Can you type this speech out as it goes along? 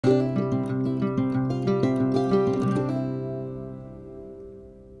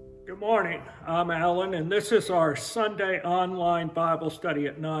I'm Alan, and this is our Sunday online Bible study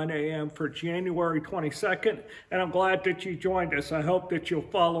at 9 a.m. for January 22nd, and I'm glad that you joined us. I hope that you'll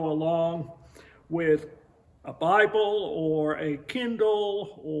follow along with a Bible or a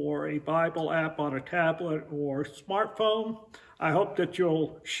Kindle or a Bible app on a tablet or smartphone. I hope that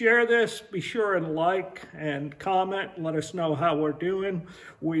you'll share this. Be sure and like and comment. Let us know how we're doing.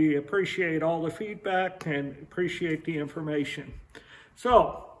 We appreciate all the feedback and appreciate the information.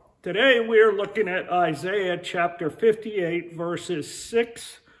 So, today we're looking at Isaiah chapter 58, verses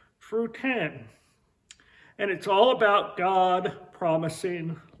 6 through 10. And it's all about God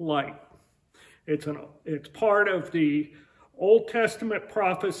promising light. It's part of the Old Testament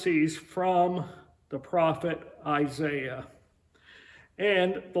prophecies from the prophet Isaiah.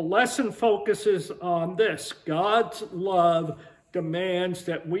 And the lesson focuses on this. God's love demands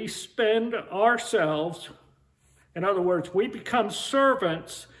that we spend ourselves, in other words, we become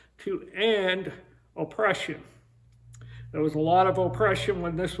servants to end oppression. There was a lot of oppression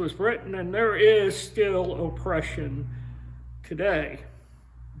when this was written, and there is still oppression today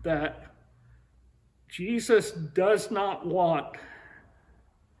that Jesus does not want.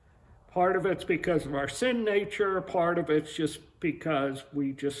 Part of it's because of our sin nature, part of it's just because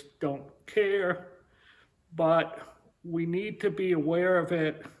we just don't care, but we need to be aware of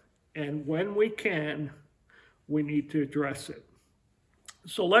it, and when we can, we need to address it.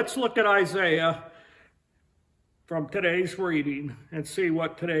 So let's look at Isaiah from today's reading and see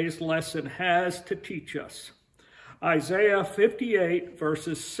what today's lesson has to teach us. Isaiah 58,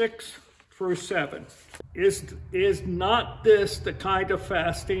 verses 6 through 7. Is not this the kind of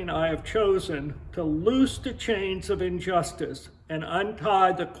fasting I have chosen, to loose the chains of injustice and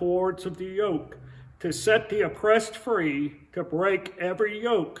untie the cords of the yoke, to set the oppressed free, to break every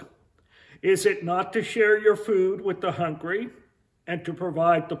yoke? Is it not to share your food with the hungry and to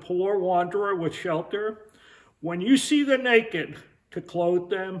provide the poor wanderer with shelter? When you see the naked, to clothe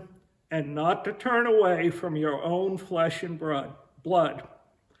them and not to turn away from your own flesh and blood.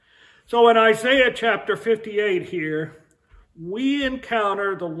 So in Isaiah chapter 58 here, we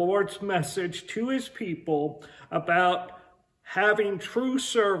encounter the Lord's message to his people about having true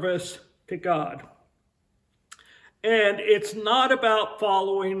service to God. And it's not about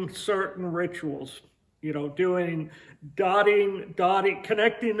following certain rituals, doing dotting,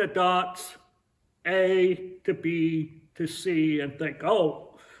 connecting the dots, A to B to C, and think,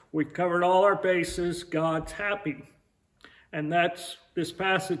 oh, we've covered all our bases, God's happy. And this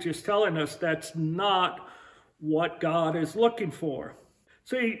passage is telling us that's not what God is looking for.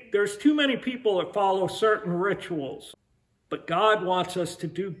 See, there's too many people that follow certain rituals, but God wants us to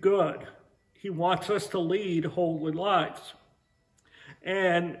do good. He wants us to lead holy lives.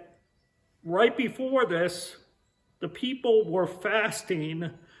 And right before this, the people were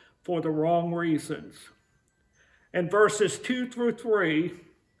fasting for the wrong reasons. In verses 2 through 3,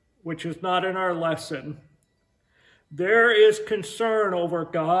 which is not in our lesson, there is concern over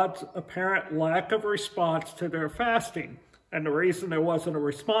God's apparent lack of response to their fasting. And the reason there wasn't a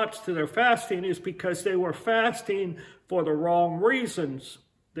response to their fasting is because they were fasting for the wrong reasons.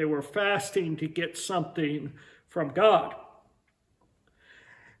 They were fasting to get something from God.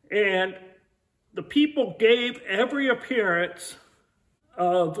 And the people gave every appearance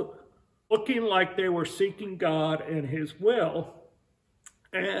of looking like they were seeking God and his will,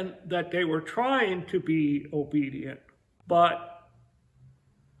 and that they were trying to be obedient, but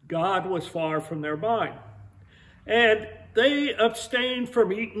God was far from their mind. And they abstained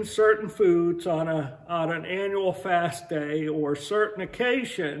from eating certain foods on an annual fast day or certain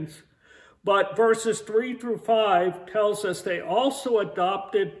occasions, but verses 3 through 5 tells us they also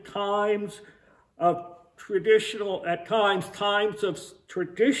adopted times of traditional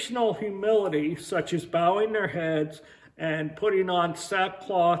humility, such as bowing their heads and putting on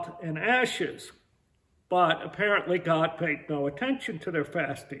sackcloth and ashes. But apparently God paid no attention to their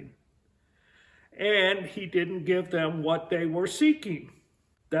fasting, and he didn't give them what they were seeking.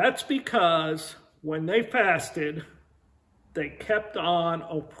 That's because when they fasted, they kept on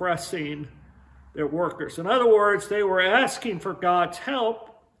oppressing their workers. In other words, they were asking for God's help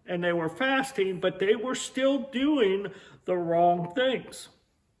and they were fasting, but they were still doing the wrong things.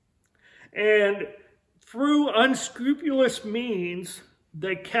 And through unscrupulous means,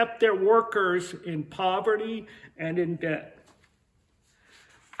 they kept their workers in poverty and in debt.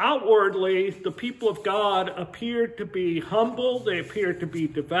 Outwardly, the people of God appeared to be humble, they appeared to be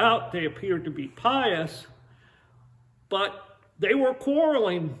devout, they appeared to be pious, but they were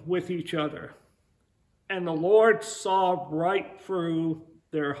quarreling with each other. And the Lord saw right through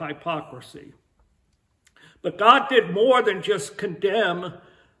their hypocrisy. But God did more than just condemn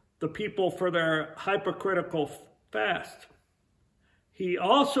the people for their hypocritical fast. He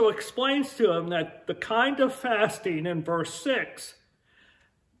also explains to them that the kind of fasting in verse 6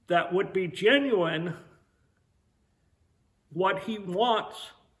 that would be genuine, what he wants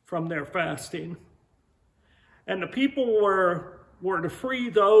from their fasting. And the people were to free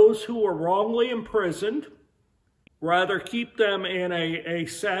those who were wrongly imprisoned, rather keep them in a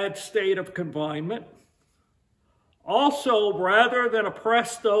sad state of confinement. Also, rather than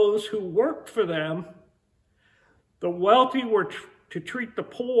oppress those who worked for them, the wealthy were to treat the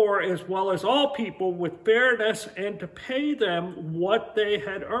poor as well as all people with fairness and to pay them what they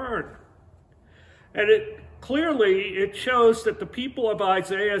had earned. And it shows that the people of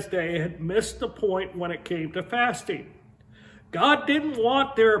Isaiah's day had missed the point when it came to fasting. God didn't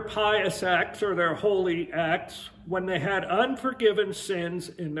want their pious acts or their holy acts when they had unforgiven sins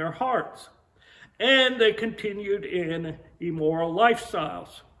in their hearts, and they continued in immoral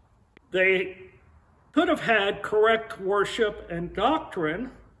lifestyles. They could have had correct worship and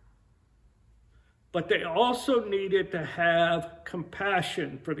doctrine, but they also needed to have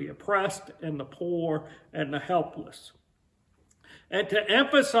compassion for the oppressed and the poor and the helpless. And to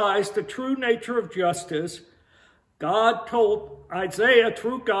emphasize the true nature of justice, God through Isaiah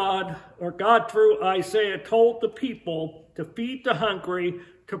told the people to feed the hungry,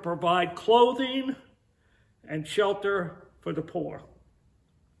 to provide clothing and shelter for the poor.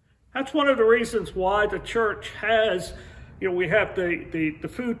 That's one of the reasons why the church has, we have the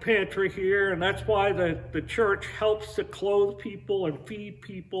food pantry here, and that's why the church helps to clothe people and feed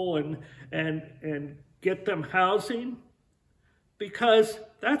people and get them housing, because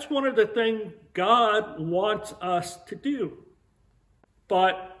that's one of the things God wants us to do.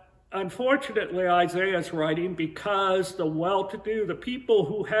 But unfortunately, Isaiah's writing, because the well-to-do, the people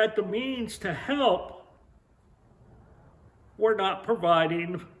who had the means to help, were not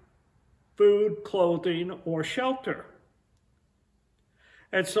providing food, clothing, or shelter.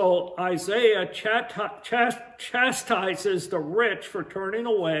 And so Isaiah chastises the rich for turning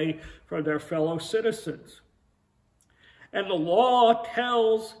away from their fellow citizens. And the law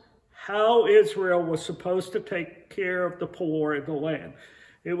tells how Israel was supposed to take care of the poor in the land.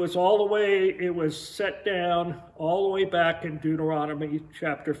 It was set down all the way back in Deuteronomy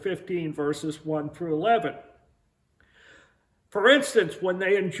chapter 15, verses 1 through 11. For instance, when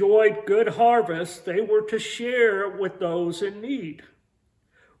they enjoyed good harvests, they were to share with those in need.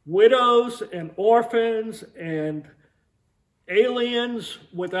 Widows and orphans and aliens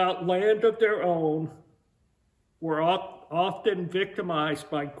without land of their own were often victimized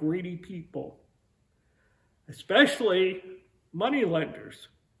by greedy people, especially moneylenders.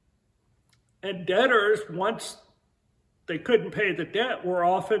 And debtors, once they couldn't pay the debt, were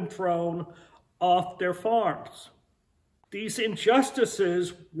often thrown off their farms. These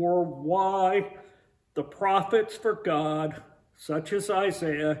injustices were why the prophets for God, such as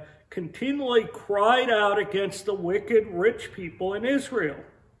Isaiah, continually cried out against the wicked rich people in Israel.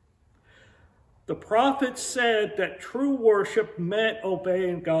 The prophets said that true worship meant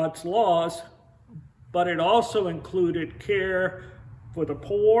obeying God's laws, but it also included care for the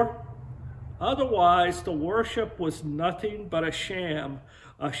poor. Otherwise, the worship was nothing but a sham,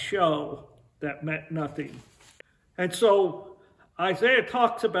 a show that meant nothing. And so Isaiah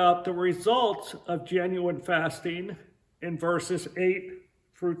talks about the results of genuine fasting in verses 8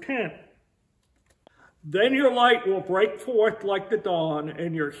 through 10. Then your light will break forth like the dawn,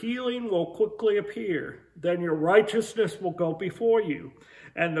 and your healing will quickly appear. Then your righteousness will go before you,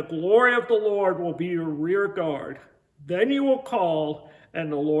 and the glory of the Lord will be your rear guard. Then you will call,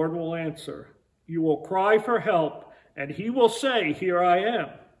 and the Lord will answer. You will cry for help, and he will say, "Here I am."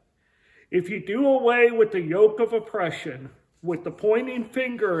 If you do away with the yoke of oppression, with the pointing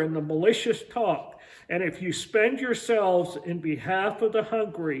finger and the malicious talk, and if you spend yourselves in behalf of the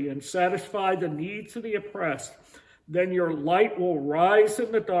hungry and satisfy the needs of the oppressed, then your light will rise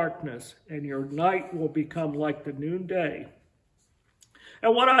in the darkness, and your night will become like the noonday.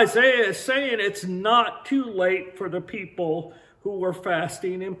 And what Isaiah is saying, it's not too late for the people who were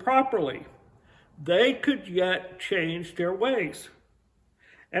fasting improperly. They could yet change their ways.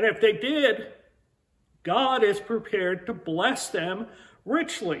 And if they did, God is prepared to bless them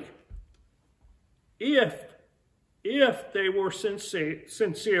richly if they were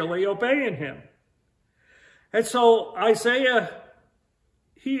sincerely obeying him. And so Isaiah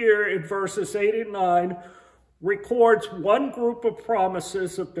here in verses 8 and 9 records one group of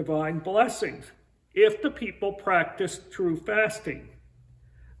promises of divine blessings if the people practice true fasting.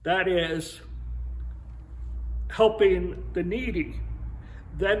 That is, helping the needy.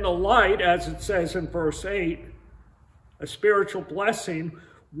 Then the light, as it says in verse 8, a spiritual blessing,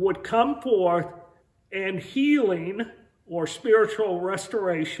 would come forth and healing or spiritual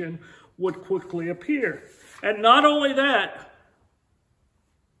restoration would quickly appear. And not only that,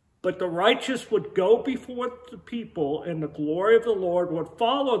 but the righteous would go before the people, and the glory of the Lord would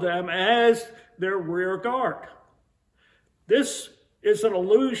follow them as their rear guard. This is an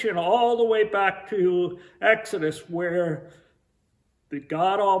allusion all the way back to Exodus, where the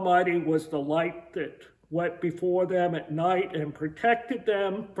God Almighty was the light that went before them at night and protected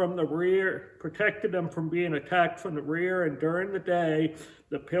them from the rear, protected them from being attacked from the rear, and during the day,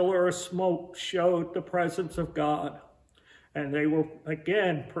 the pillar of smoke showed the presence of God. And they were,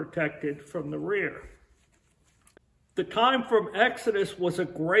 again, protected from the rear. The time from Exodus was a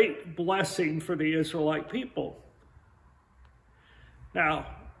great blessing for the Israelite people. Now,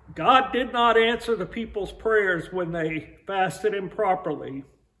 God did not answer the people's prayers when they fasted improperly,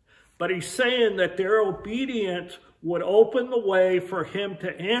 but he's saying that their obedience would open the way for him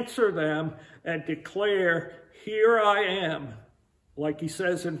to answer them and declare, "Here I am," like he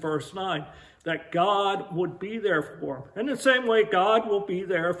says in verse 9. That God would be there for them. In the same way, God will be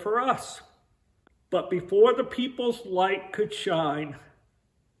there for us. But before the people's light could shine,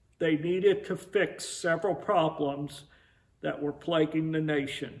 they needed to fix several problems that were plaguing the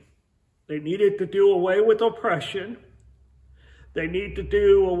nation. They needed to do away with oppression. They need to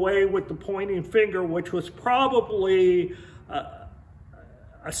do away with the pointing finger, which was probably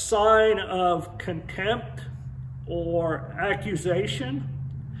a sign of contempt or accusation.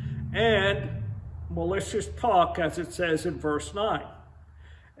 And malicious talk, as it says in verse 9.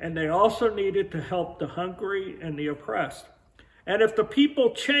 And they also needed to help the hungry and the oppressed. And if the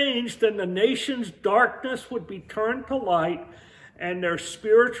people changed, then the nation's darkness would be turned to light, and their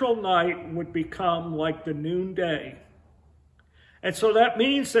spiritual night would become like the noonday. And so that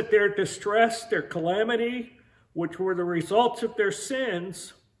means that their distress, their calamity, which were the results of their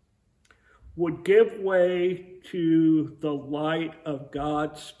sins, would give way to the light of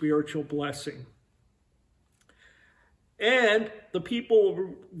God's spiritual blessing. And the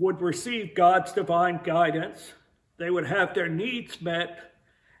people would receive God's divine guidance. They would have their needs met,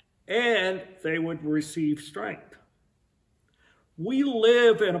 and they would receive strength. We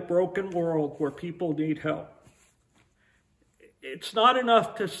live in a broken world where people need help. It's not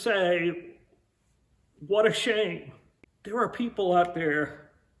enough to say, "What a shame." There are people out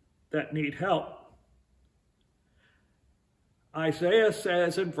there that need help. Isaiah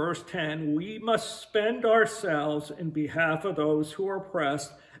says in verse 10, "We must spend ourselves in behalf of those who are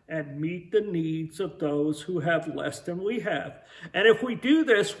oppressed and meet the needs of those who have less than we have. And if we do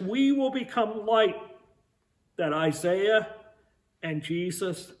this, we will become light that Isaiah and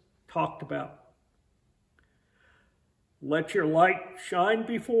Jesus talked about. Let your light shine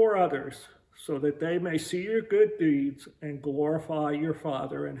before others, so that they may see your good deeds and glorify your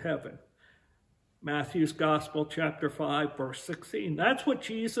Father in heaven." Matthew's Gospel, chapter 5, verse 16. That's what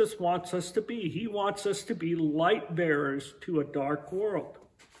Jesus wants us to be. He wants us to be light bearers to a dark world.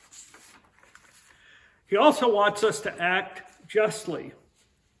 He also wants us to act justly.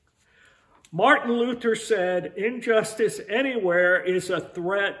 Martin Luther said, "Injustice anywhere is a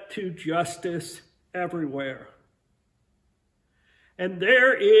threat to justice everywhere." And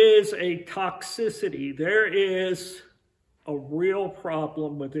there is a toxicity, there is a real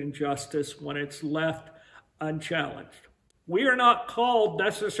problem with injustice when it's left unchallenged. We are not called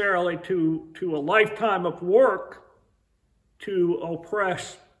necessarily to a lifetime of work to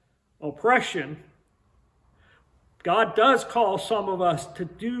oppression. God does call some of us to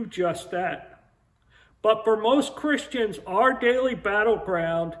do just that. But for most Christians, our daily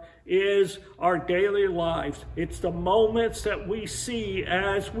battleground is our daily lives. It's the moments that we see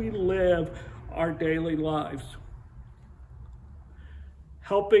as we live our daily lives.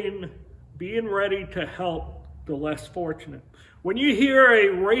 Being ready to help the less fortunate. When you hear a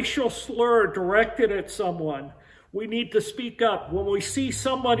racial slur directed at someone, we need to speak up. When we see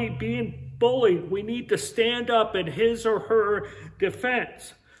somebody being bullied, we need to stand up in his or her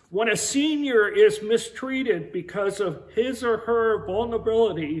defense. When a senior is mistreated because of his or her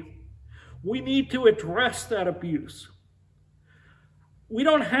vulnerability, we need to address that abuse. We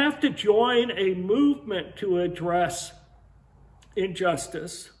don't have to join a movement to address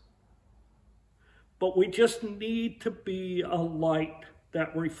injustice, but we just need to be a light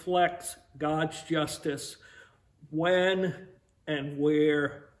that reflects God's justice when and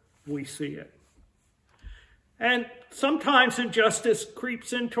where we see it. And sometimes injustice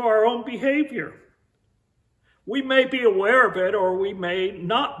creeps into our own behavior. We may be aware of it, or we may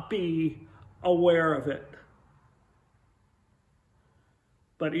not be aware of it.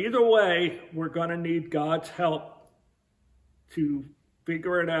 But either way, we're going to need God's help to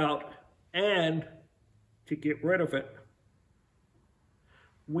figure it out and to get rid of it.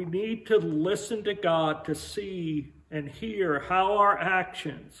 We need to listen to God to see and hear how our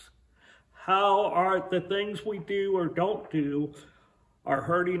actions, how are the things we do or don't do are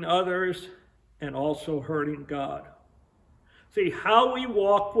hurting others and also hurting God. See, how we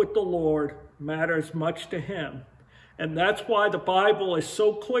walk with the Lord matters much to Him. And that's why the Bible is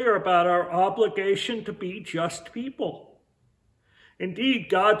so clear about our obligation to be just people. Indeed,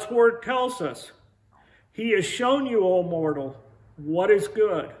 God's word tells us, He has shown you, O mortal, what is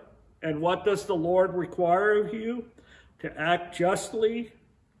good. And what does the Lord require of you? To act justly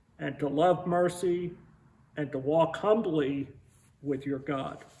and to love mercy and to walk humbly with your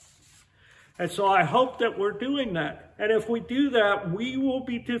God. And so I hope that we're doing that. And if we do that, we will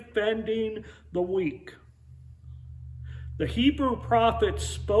be defending the weak. The Hebrew prophets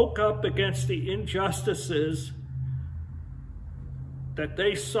spoke up against the injustices that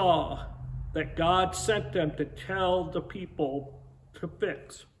they saw that God sent them to tell the people to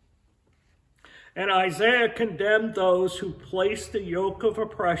fix. And Isaiah condemned those who placed the yoke of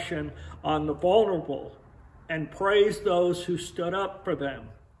oppression on the vulnerable and praised those who stood up for them.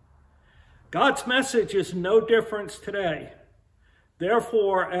 God's message is no different today.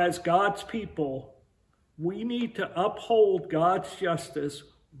 Therefore, as God's people, we need to uphold God's justice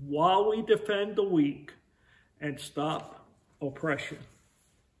while we defend the weak and stop oppression.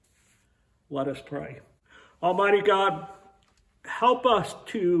 Let us pray. Almighty God, help us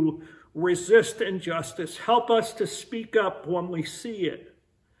to resist injustice. Help us to speak up when we see it,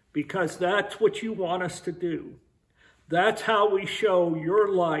 because that's what you want us to do. That's how we show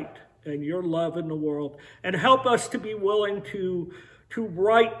your light and your love in the world. And help us to be willing to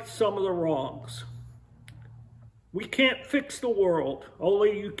right some of the wrongs. We can't fix the world,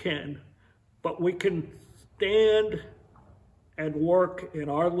 only you can, but we can stand and work in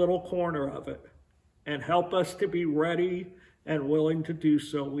our little corner of it, and help us to be ready and willing to do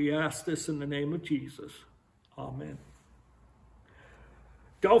so. We ask this in the name of Jesus. Amen.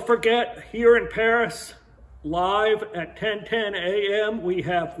 Don't forget, here in Paris, live at 10:10 a.m., we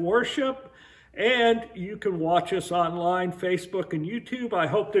have worship, and you can watch us online, Facebook and YouTube. I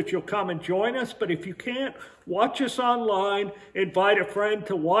hope that you'll come and join us, but if you can't, watch us online, invite a friend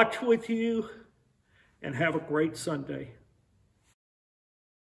to watch with you, and have a great Sunday.